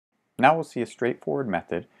Now we'll see a straightforward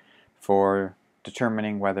method for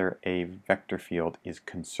determining whether a vector field is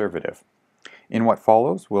conservative. In what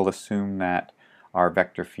follows, we'll assume that our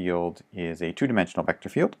vector field is a two-dimensional vector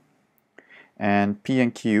field, and P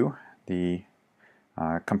and Q, the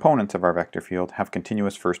components of our vector field, have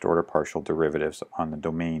continuous first-order partial derivatives on the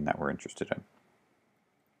domain that we're interested in.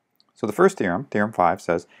 So the first theorem, Theorem 5,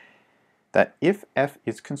 says that if f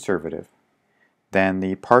is conservative, then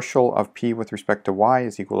the partial of p with respect to y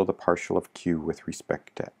is equal to the partial of q with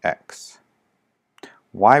respect to x.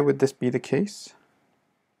 Why would this be the case?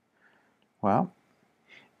 Well,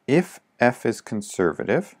 if f is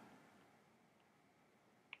conservative,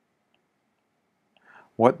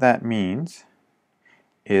 what that means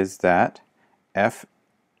is that f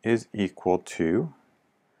is equal to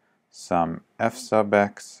some f sub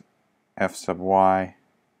x, f sub y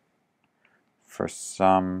for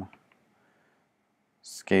some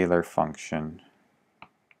scalar function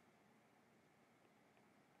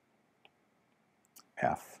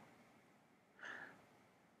f.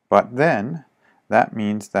 But then that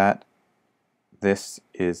means that this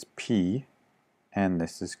is p and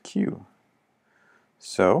this is q.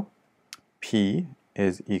 So p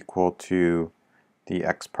is equal to the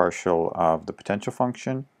x partial of the potential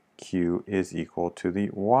function, q is equal to the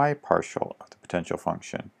y partial of the potential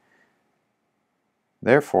function.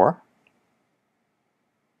 Therefore,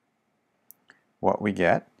 what we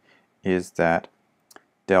get is that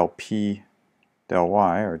del p del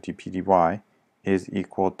y, or dp dy, is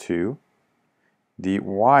equal to the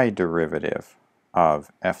y derivative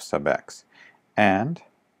of f sub x, and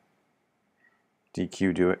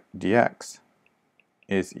dq dx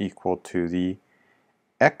is equal to the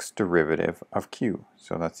x derivative of q.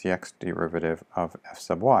 So that's the x derivative of f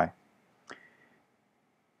sub y.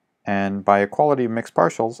 And by equality of mixed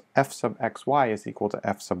partials, f sub xy is equal to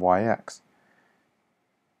f sub yx.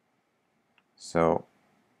 So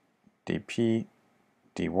dp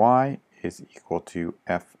dy is equal to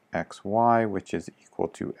fxy, which is equal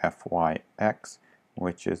to fyx,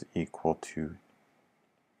 which is equal to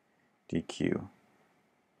dq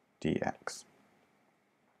dx.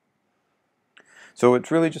 So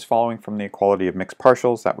it's really just following from the equality of mixed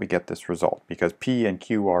partials that we get this result, because p and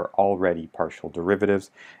q are already partial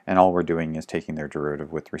derivatives, and all we're doing is taking their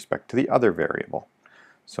derivative with respect to the other variable.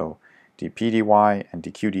 So dp dy and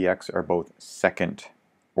dq dx are both second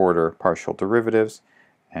order partial derivatives,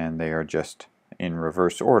 and they are just in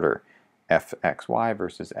reverse order, fxy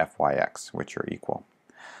versus fyx, which are equal.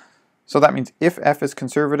 So that means if f is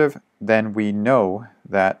conservative, then we know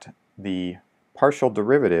that the partial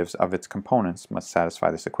derivatives of its components must satisfy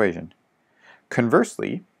this equation.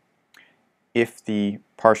 Conversely, if the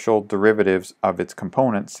partial derivatives of its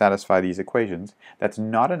components satisfy these equations, that's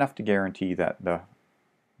not enough to guarantee that the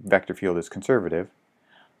vector field is conservative.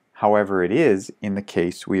 However, it is in the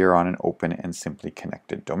case we are on an open and simply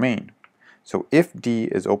connected domain. So if D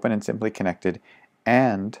is open and simply connected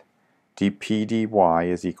and dp dy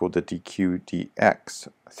is equal to dq dx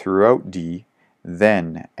throughout D,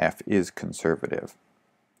 then f is conservative.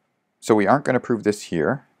 So we aren't going to prove this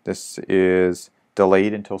here. This is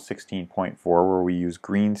delayed until 16.4, where we use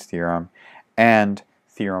Green's theorem and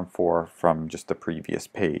Theorem 4 from just the previous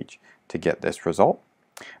page to get this result.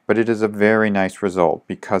 But it is a very nice result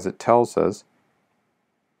because it tells us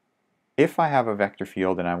if I have a vector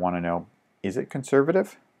field and I want to know, is it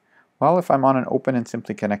conservative? Well, if I'm on an open and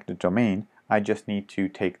simply connected domain, I just need to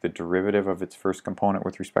take the derivative of its first component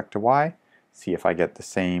with respect to y, see if I get the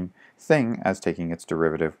same thing as taking its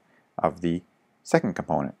derivative of the second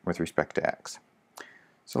component with respect to x.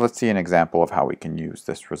 So let's see an example of how we can use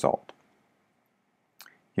this result.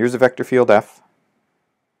 Here's a vector field f.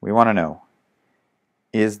 We want to know,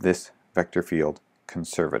 is this vector field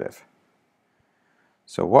conservative?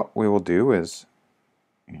 So what we will do is,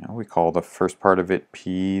 we call the first part of it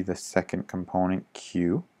p, the second component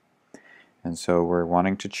q. And so we're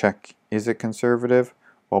wanting to check, is it conservative?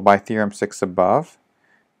 Well, by Theorem 6 above,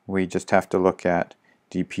 we just have to look at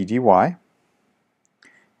dp dy.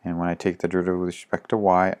 And when I take the derivative with respect to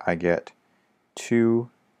y, I get 2x,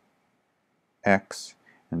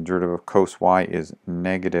 and the derivative of cos y is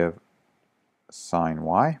negative sine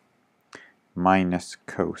y minus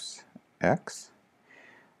cos x.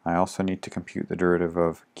 I also need to compute the derivative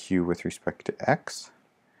of q with respect to x.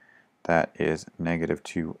 That is negative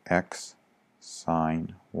 2x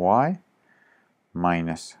sine y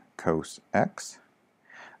minus cos x.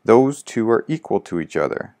 Those two are equal to each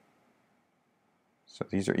other. So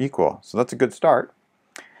these are equal. So that's a good start.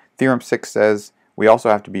 Theorem 6 says we also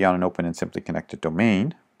have to be on an open and simply connected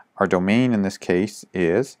domain. Our domain in this case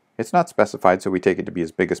is It's not specified, so we take it to be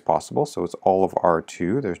as big as possible, so it's all of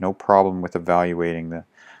R2. There's no problem with evaluating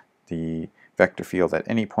the vector field at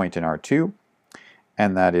any point in R2,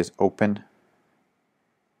 and that is open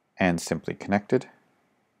and simply connected.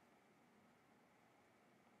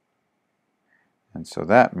 And so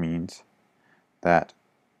that means that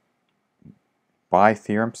by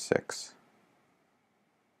Theorem 6,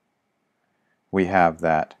 we have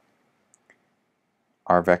that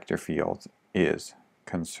our vector field is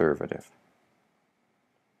conservative.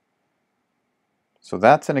 So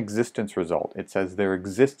that's an existence result. It says there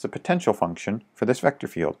exists a potential function for this vector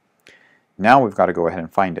field. Now we've got to go ahead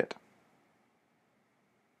and find it.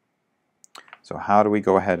 So how do we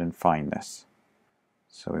go ahead and find this?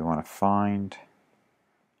 So we want to find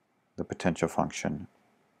the potential function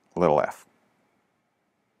little f.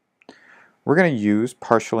 We're going to use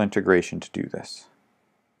partial integration to do this.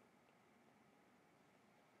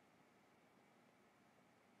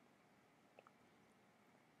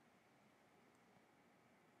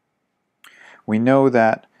 We know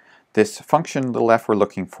that this function little f we're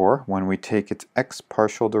looking for, when we take its x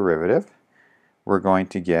partial derivative, we're going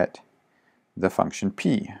to get the function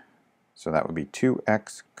p. So that would be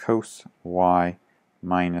 2x cos y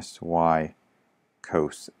minus y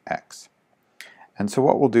cos x. And so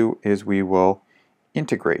what we'll do is we will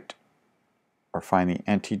integrate or find the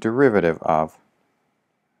antiderivative of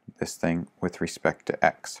this thing with respect to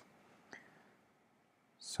x.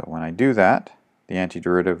 So when I do that, the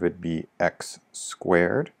antiderivative would be x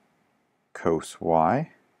squared cos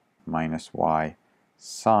y minus y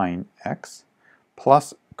sine x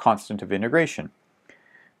plus constant of integration.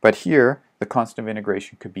 But here, the constant of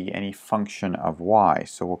integration could be any function of y,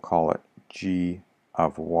 so we'll call it g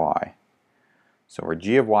of y. So where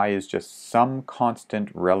g of y is just some constant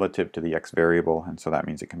relative to the x variable, and so that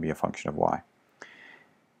means it can be a function of y.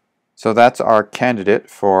 So that's our candidate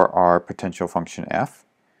for our potential function f.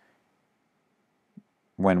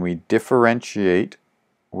 When we differentiate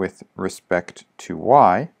with respect to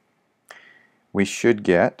y, we should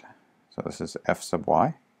get, so this is f sub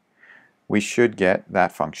y, we should get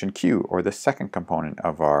that function q, or the second component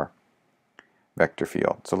of our vector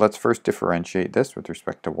field. So let's first differentiate this with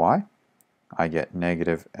respect to y. I get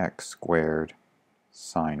negative x squared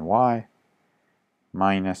sine y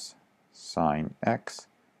minus sine x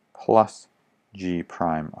plus g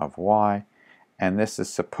prime of y, and this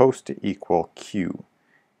is supposed to equal q,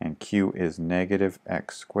 and q is negative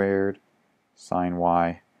x squared sine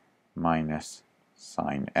y minus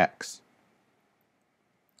sine x.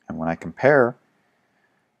 And when I compare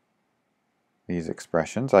these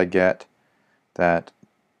expressions, I get that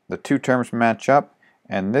the two terms match up,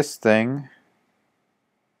 and this thing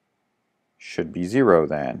should be 0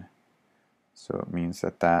 then. So it means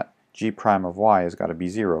that that g prime of y has got to be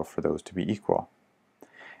 0 for those to be equal.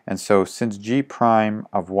 And so since g prime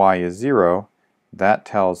of y is 0, that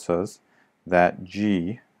tells us that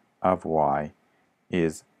g of y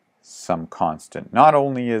is some constant. Not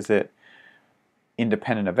only is it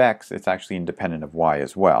independent of x, it's actually independent of y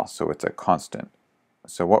as well, so it's a constant.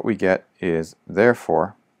 So what we get is,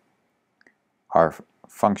 therefore, our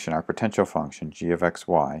function, our potential function, g of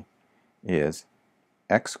xy, is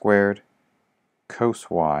x squared cos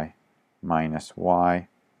y minus y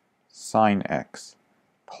sine x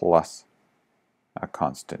plus a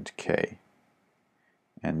constant k.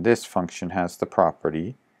 And this function has the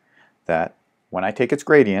property that when I take its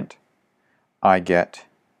gradient, I get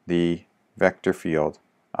the vector field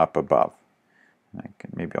up above. And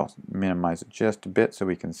maybe I'll minimize it just a bit so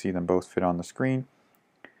we can see them both fit on the screen.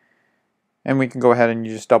 And we can go ahead and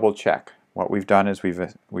just double check. What we've done is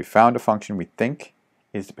we've found a function we think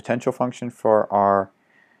is the potential function for our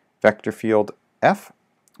vector field f,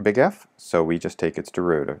 big F. So we just take its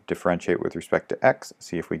derivative, differentiate with respect to x,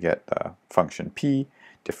 see if we get the function p,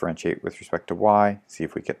 differentiate with respect to y, see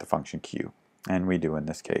if we get the function q. And we do in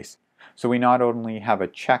this case. So we not only have a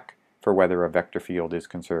check for whether a vector field is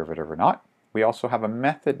conservative or not, we also have a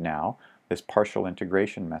method now, this partial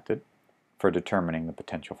integration method, for determining the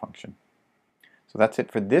potential function. So that's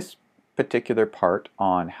it for this particular part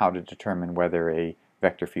on how to determine whether a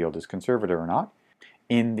vector field is conservative or not.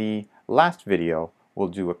 In the last video, we'll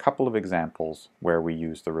do a couple of examples where we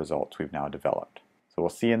use the results we've now developed. So we'll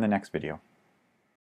see you in the next video.